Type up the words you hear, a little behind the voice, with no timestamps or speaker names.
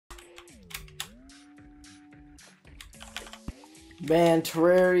Man,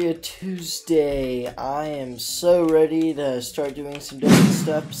 Terraria Tuesday. I am so ready to start doing some different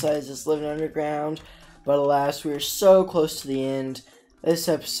stuff besides just living underground. But alas, we're so close to the end. This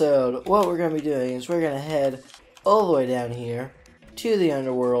episode, what we're going to be doing is we're going to head all the way down here to the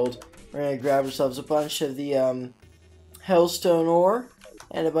underworld. We're going to grab ourselves a bunch of the hellstone ore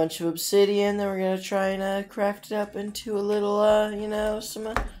and a bunch of obsidian. Then we're going to try and craft it up into a little, you know,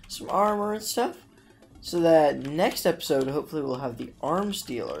 some armor and stuff. So that next episode, hopefully we'll have the arms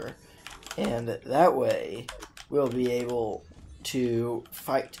dealer, and that way we'll be able to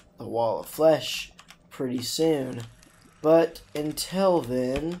fight the wall of flesh pretty soon. But until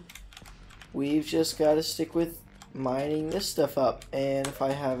then, we've just got to stick with mining this stuff up. And if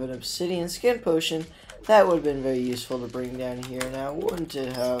I have an obsidian skin potion, that would have been very useful to bring down here now, wouldn't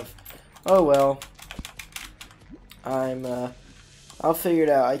it have? Oh well. I'll figure it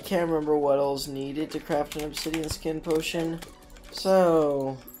out. I can't remember what all's needed to craft an obsidian skin potion.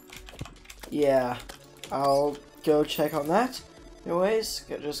 So, yeah. I'll go check on that. Anyways,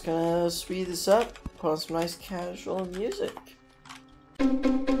 just gonna speed this up, put on some nice casual music.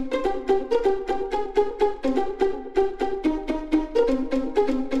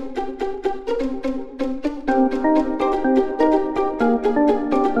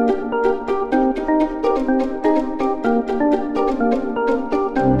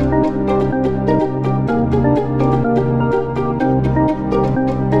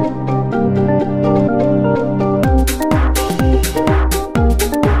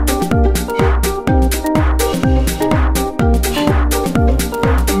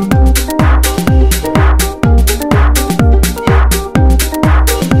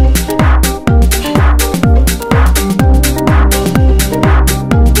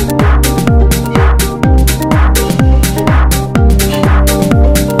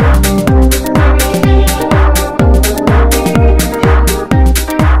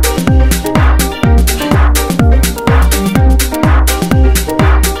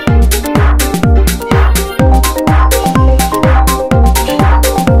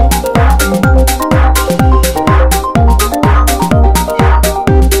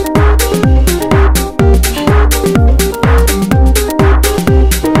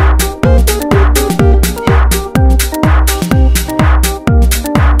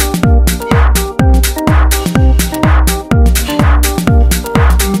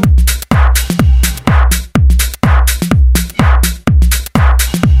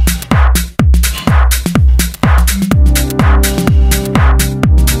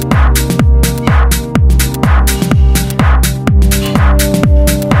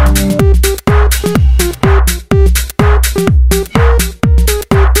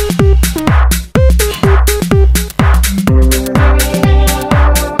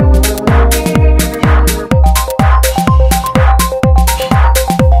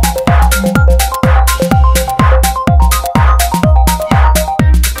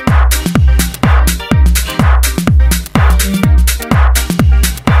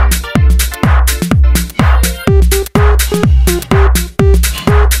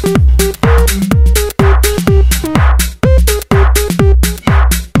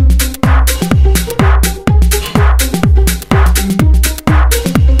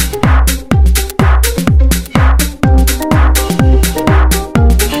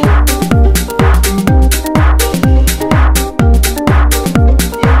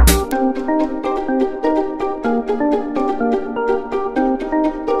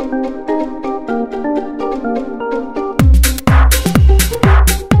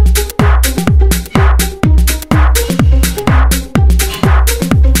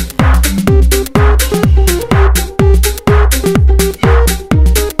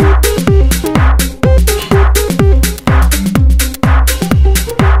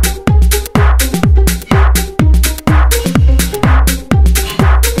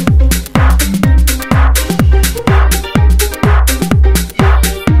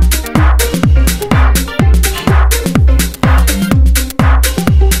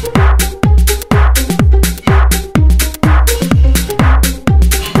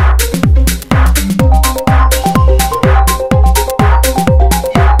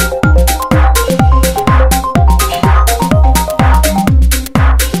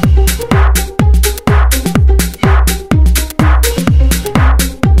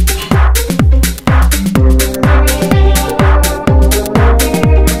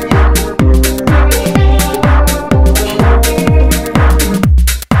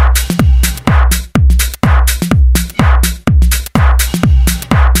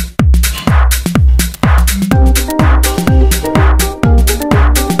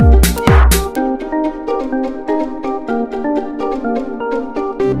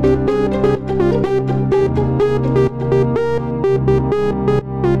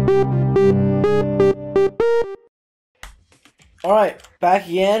 back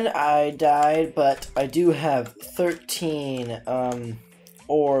again. I died, but I do have 13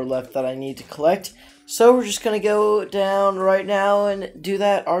 ore left that I need to collect. So we're just going to go down right now and do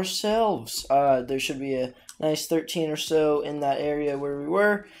that ourselves. There should be a nice 13 or so in that area where we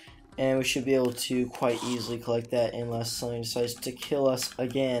were. And we should be able to quite easily collect that unless something decides to kill us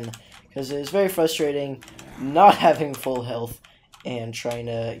again. Because it is very frustrating not having full health and trying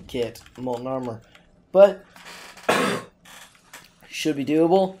to get molten armor. But should be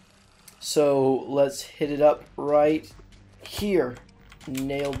doable. So let's hit it up right here.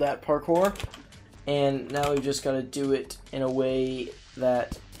 Nailed that parkour. And now we've just got to do it in a way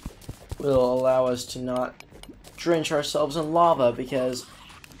that will allow us to not drench ourselves in lava, because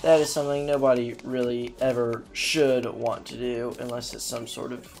that is something nobody really ever should want to do unless it's some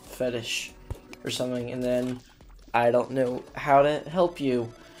sort of fetish or something, and then I don't know how to help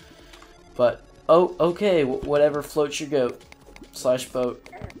you. But, oh, okay, whatever floats your goat. Slash boat.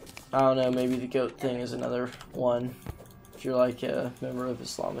 I don't know, maybe the goat thing is another one. If you're like a member of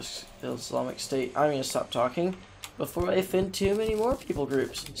Islamic State. I'm going to stop talking before I offend too many more people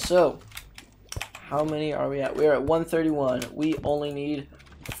groups. So, how many are we at? We're at 131. We only need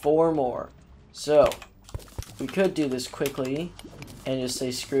 4 more. So, we could do this quickly and just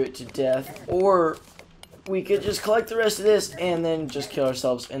say screw it to death. Or, we could just collect the rest of this and then just kill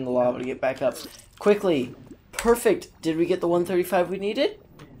ourselves in the lava to get back up quickly. Perfect. Did we get the 135 we needed?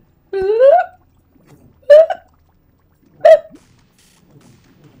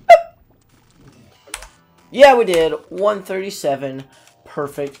 Yeah, we did. 137.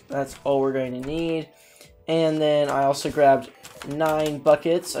 Perfect. That's all we're going to need. And then I also grabbed 9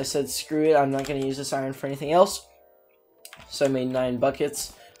 buckets. I said screw it. I'm not going to use this iron for anything else. So I made 9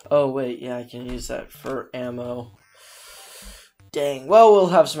 buckets. Oh, wait. Yeah, I can use that for ammo. Dang. Well, we'll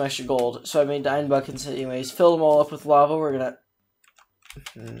have some extra gold. So I made 9 buckets anyways. Filled them all up with lava. We're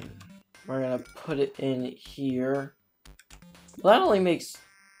gonna put it in here. Well, that only makes...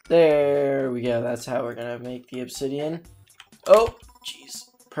 There we go. That's how we're gonna make the obsidian. Oh, jeez.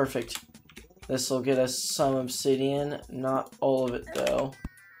 Perfect. This will get us some obsidian. Not all of it, though.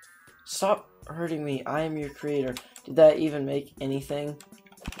 Stop hurting me. I am your creator. Did that even make anything?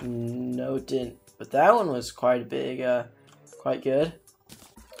 No, it didn't. But that one was quite big. Quite good.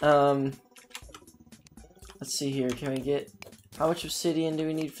 Let's see here. Can we get... How much obsidian do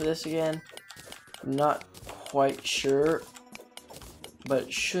we need for this again? I'm not quite sure. But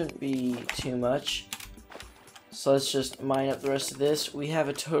it shouldn't be too much. So let's just mine up the rest of this. We have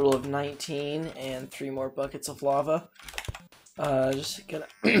a total of 19 and 3 more buckets of lava. Just gonna...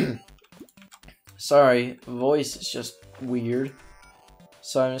 Sorry, voice is just weird.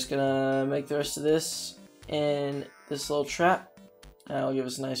 So I'm just gonna make the rest of this in this little trap. That'll give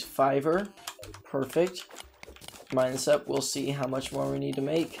us a nice 5er. Perfect. Mine this up. We'll see how much more we need to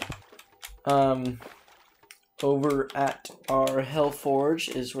make. Over at our Hell Forge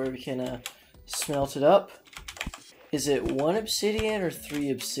is where we can smelt it up. Is it 1 obsidian or 3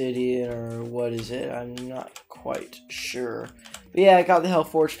 obsidian, or what is it? I'm not quite sure. But yeah, I got the Hell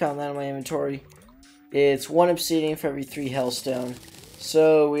Forge, found that in my inventory. It's 1 obsidian for every 3 hellstone.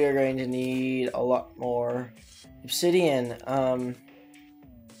 So we are going to need a lot more obsidian.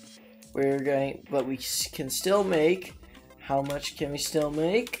 But we can still make. How much can we still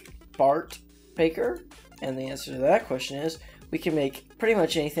make? Bart Baker? And the answer to that question is, we can make pretty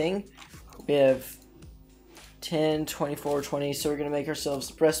much anything. We have 10, 24, 20, so we're going to make ourselves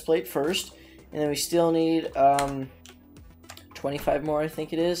the breastplate first. And then we still need 25 more, I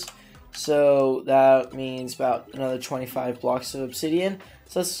think it is. So that means about another 25 blocks of obsidian.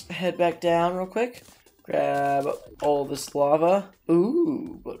 So let's head back down real quick. Grab all this lava.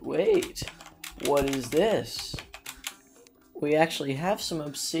 Ooh, but wait. What is this? We actually have some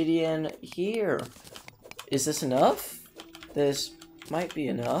obsidian here. Is this enough? This might be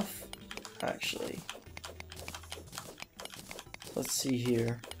enough, actually. Let's see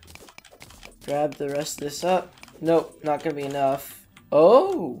here. Grab the rest of this up. Nope, not gonna be enough.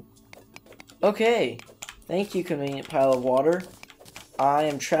 Oh! Okay. Thank you, convenient pile of water. I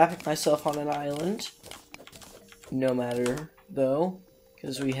am trapping myself on an island. No matter, though,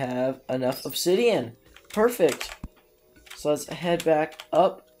 because we have enough obsidian. Perfect. So let's head back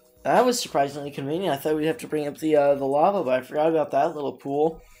up. That was surprisingly convenient. I thought we'd have to bring up the lava, but I forgot about that little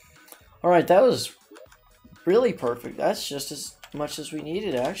pool. Alright, that was really perfect. That's just as much as we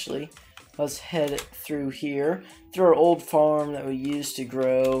needed, actually. Let's head through here. Through our old farm that we used to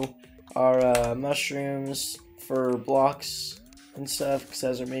grow our mushrooms for blocks and stuff, because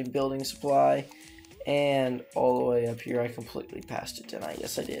that's our main building supply. And all the way up here, I completely passed it, didn't I?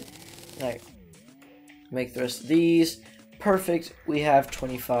 Yes, I did. Alright. Make the rest of these. perfect. We have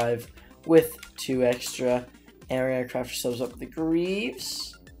 25 with 2 extra. And we're going to craft ourselves up the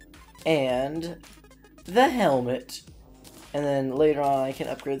greaves and the helmet. And then later on I can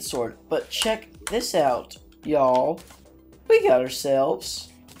upgrade the sword. But check this out, y'all. We got ourselves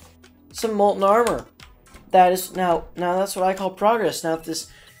some molten armor. That is now that's what I call progress. Now if this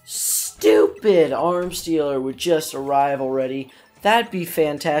stupid arm stealer would just arrive already, that'd be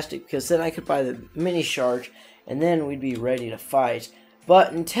fantastic, because then I could buy the mini shark and then we'd be ready to fight.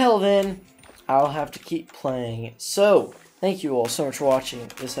 But until then, I'll have to keep playing. So, thank you all so much for watching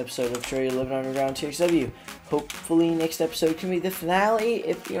this episode of Terraria Livin Underground TREXCW. Hopefully next episode can be the finale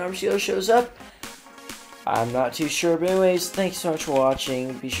if the arm stealer shows up. I'm not too sure, but anyways, thanks so much for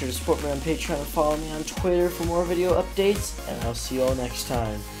watching. Be sure to support me on Patreon and follow me on Twitter for more video updates, and I'll see you all next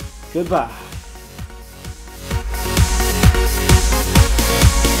time. Goodbye.